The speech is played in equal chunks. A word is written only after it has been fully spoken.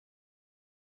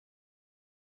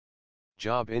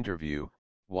Job interview,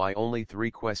 why only 3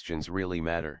 questions really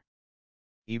matter.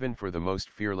 Even for the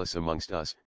most fearless amongst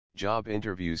us, job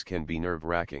interviews can be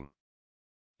nerve-wracking.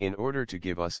 In order to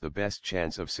give us the best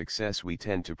chance of success, we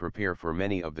tend to prepare for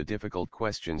many of the difficult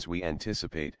questions we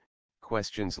anticipate,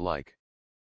 questions like,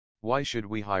 why should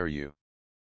we hire you?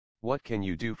 What can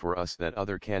you do for us that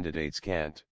other candidates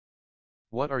can't?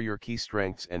 What are your key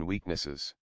strengths and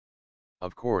weaknesses?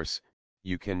 Of course,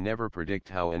 you can never predict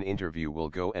how an interview will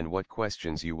go and what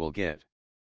questions you will get.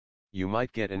 You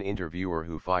might get an interviewer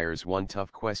who fires one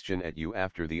tough question at you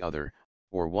after the other,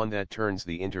 or one that turns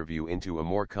the interview into a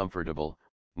more comfortable,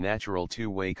 natural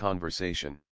two-way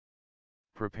conversation.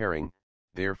 Preparing,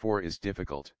 therefore, is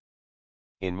difficult.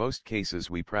 In most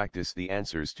cases we practice the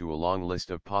answers to a long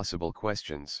list of possible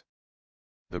questions.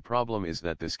 The problem is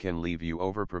that this can leave you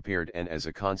over-prepared, and as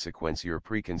a consequence your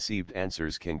preconceived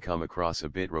answers can come across a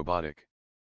bit robotic.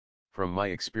 From my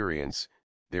experience,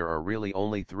 there are really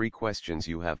only 3 questions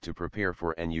you have to prepare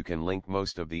for, and you can link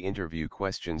most of the interview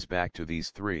questions back to these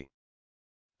 3.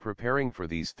 Preparing for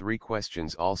these 3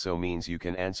 questions also means you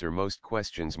can answer most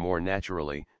questions more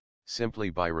naturally, simply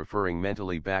by referring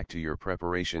mentally back to your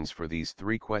preparations for these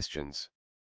 3 questions.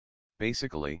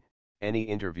 Basically, any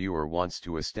interviewer wants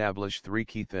to establish 3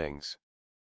 key things.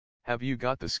 Have you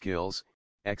got the skills,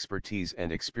 expertise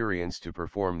and experience to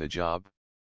perform the job?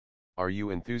 Are you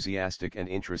enthusiastic and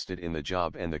interested in the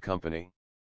job and the company?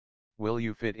 Will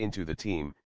you fit into the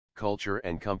team, culture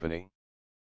and company?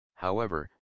 However,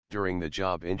 during the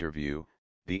job interview,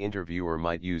 the interviewer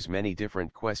might use many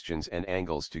different questions and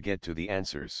angles to get to the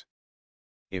answers.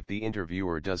 If the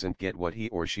interviewer doesn't get what he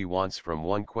or she wants from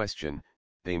one question,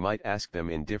 they might ask them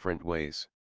in different ways.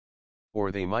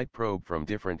 Or they might probe from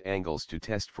different angles to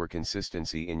test for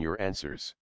consistency in your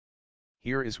answers.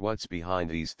 Here is what's behind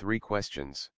these 3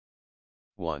 questions.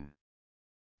 1.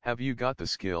 Have you got the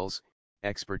skills,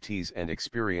 expertise and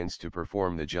experience to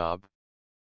perform the job?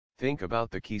 Think about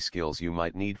the key skills you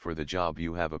might need for the job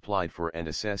you have applied for and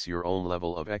assess your own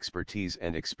level of expertise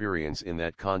and experience in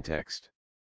that context.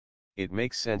 It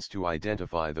makes sense to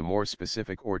identify the more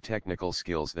specific or technical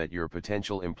skills that your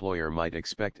potential employer might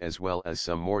expect, as well as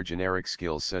some more generic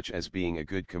skills such as being a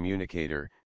good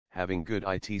communicator, having good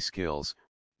IT skills,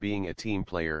 being a team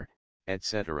player,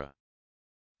 etc.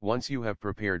 Once you have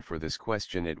prepared for this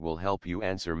question, it will help you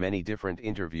answer many different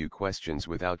interview questions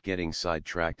without getting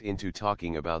sidetracked into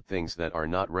talking about things that are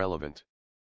not relevant.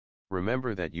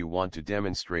 Remember that you want to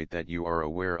demonstrate that you are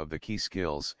aware of the key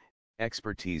skills,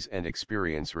 expertise and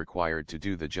experience required to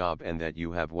do the job, and that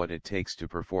you have what it takes to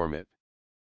perform it.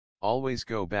 Always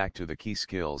go back to the key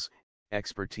skills,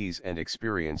 expertise and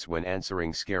experience when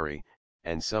answering scary,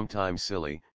 and sometimes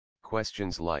silly,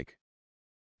 questions like,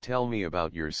 tell me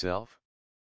about yourself.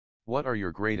 What are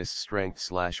your greatest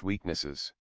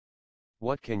strengths/weaknesses?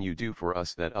 What can you do for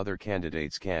us that other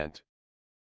candidates can't?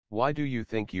 Why do you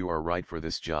think you are right for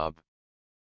this job?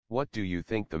 What do you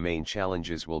think the main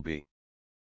challenges will be?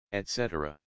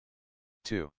 Etc.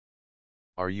 2.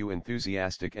 Are you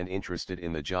enthusiastic and interested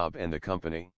in the job and the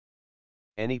company?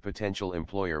 Any potential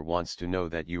employer wants to know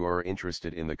that you are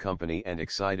interested in the company and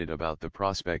excited about the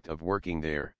prospect of working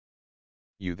there.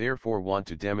 You therefore want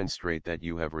to demonstrate that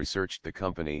you have researched the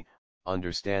company,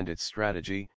 understand its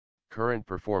strategy, current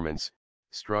performance,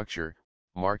 structure,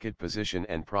 market position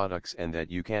and products, and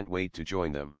that you can't wait to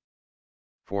join them.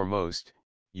 For most,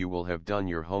 you will have done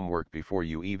your homework before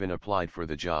you even applied for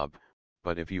the job,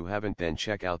 but if you haven't, then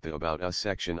check out the About Us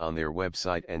section on their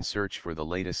website and search for the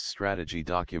latest strategy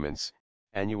documents,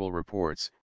 annual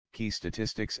reports, key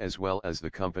statistics as well as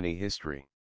the company history.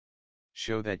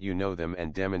 Show that you know them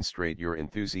and demonstrate your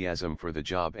enthusiasm for the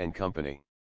job and company.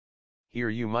 Here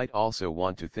you might also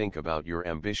want to think about your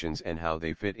ambitions and how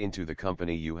they fit into the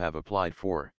company you have applied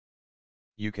for.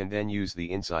 You can then use the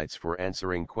insights for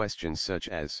answering questions such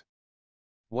as,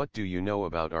 what do you know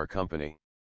about our company?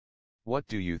 What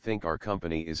do you think our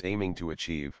company is aiming to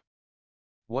achieve?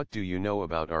 What do you know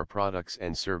about our products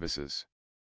and services?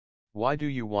 Why do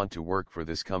you want to work for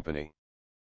this company?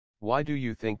 Why do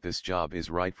you think this job is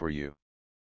right for you?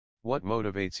 What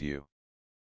motivates you?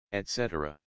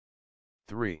 Etc.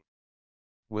 3.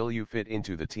 Will you fit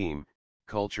into the team,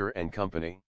 culture and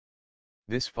company?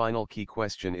 This final key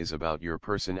question is about your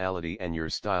personality and your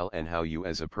style and how you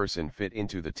as a person fit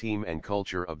into the team and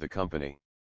culture of the company.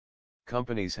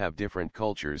 Companies have different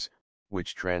cultures,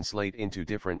 which translate into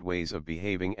different ways of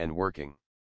behaving and working.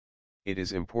 It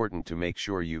is important to make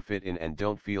sure you fit in and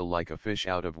don't feel like a fish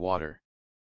out of water.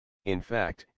 In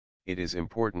fact, it is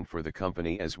important for the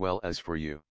company as well as for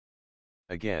you.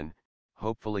 Again,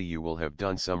 hopefully you will have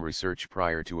done some research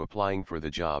prior to applying for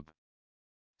the job.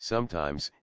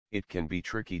 Sometimes, It can be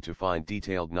tricky to find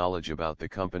detailed knowledge about the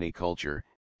company culture,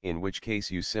 in which case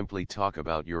you simply talk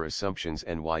about your assumptions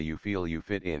and why you feel you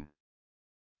fit in.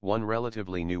 One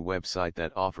relatively new website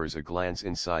that offers a glance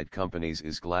inside companies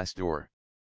is Glassdoor.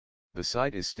 The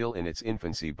site is still in its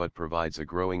infancy but provides a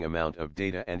growing amount of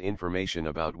data and information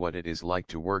about what it is like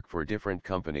to work for different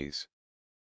companies.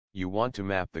 You want to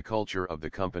map the culture of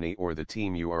the company or the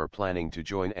team you are planning to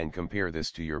join and compare this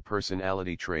to your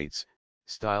personality traits,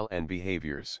 style and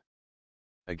behaviors.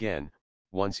 Again,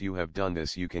 once you have done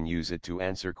this, you can use it to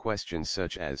answer questions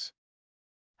such as: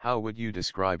 how would you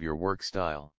describe your work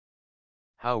style?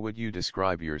 How would you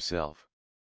describe yourself?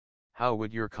 How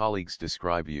would your colleagues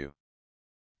describe you?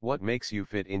 What makes you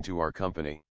fit into our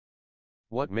company?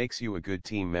 What makes you a good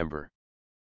team member?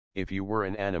 If you were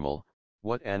an animal,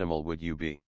 what animal would you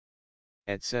be?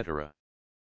 Etc.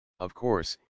 Of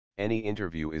course, any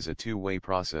interview is a two-way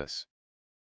process.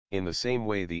 In the same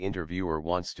way the interviewer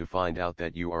wants to find out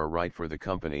that you are right for the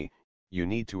company, you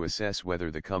need to assess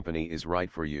whether the company is right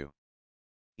for you.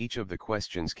 Each of the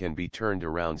questions can be turned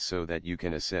around so that you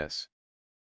can assess: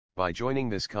 by joining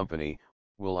this company,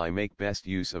 will I make best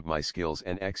use of my skills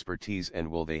and expertise, and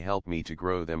will they help me to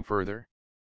grow them further?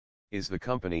 Is the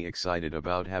company excited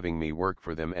about having me work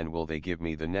for them, and will they give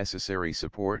me the necessary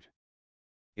support?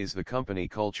 Is the company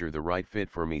culture the right fit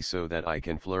for me so that I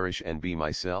can flourish and be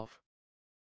myself?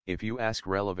 If you ask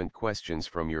relevant questions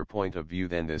from your point of view,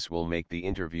 then this will make the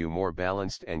interview more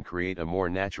balanced and create a more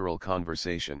natural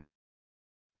conversation.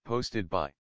 Posted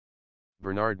by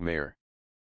Bernard Mayer,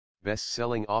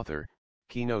 best-selling author,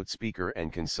 keynote speaker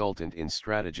and consultant in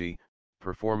strategy,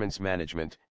 performance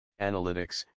management,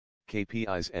 analytics,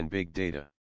 KPIs and big data.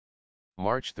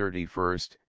 March 31,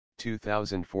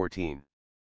 2014.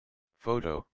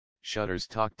 Photo,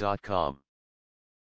 shutterstalk.com.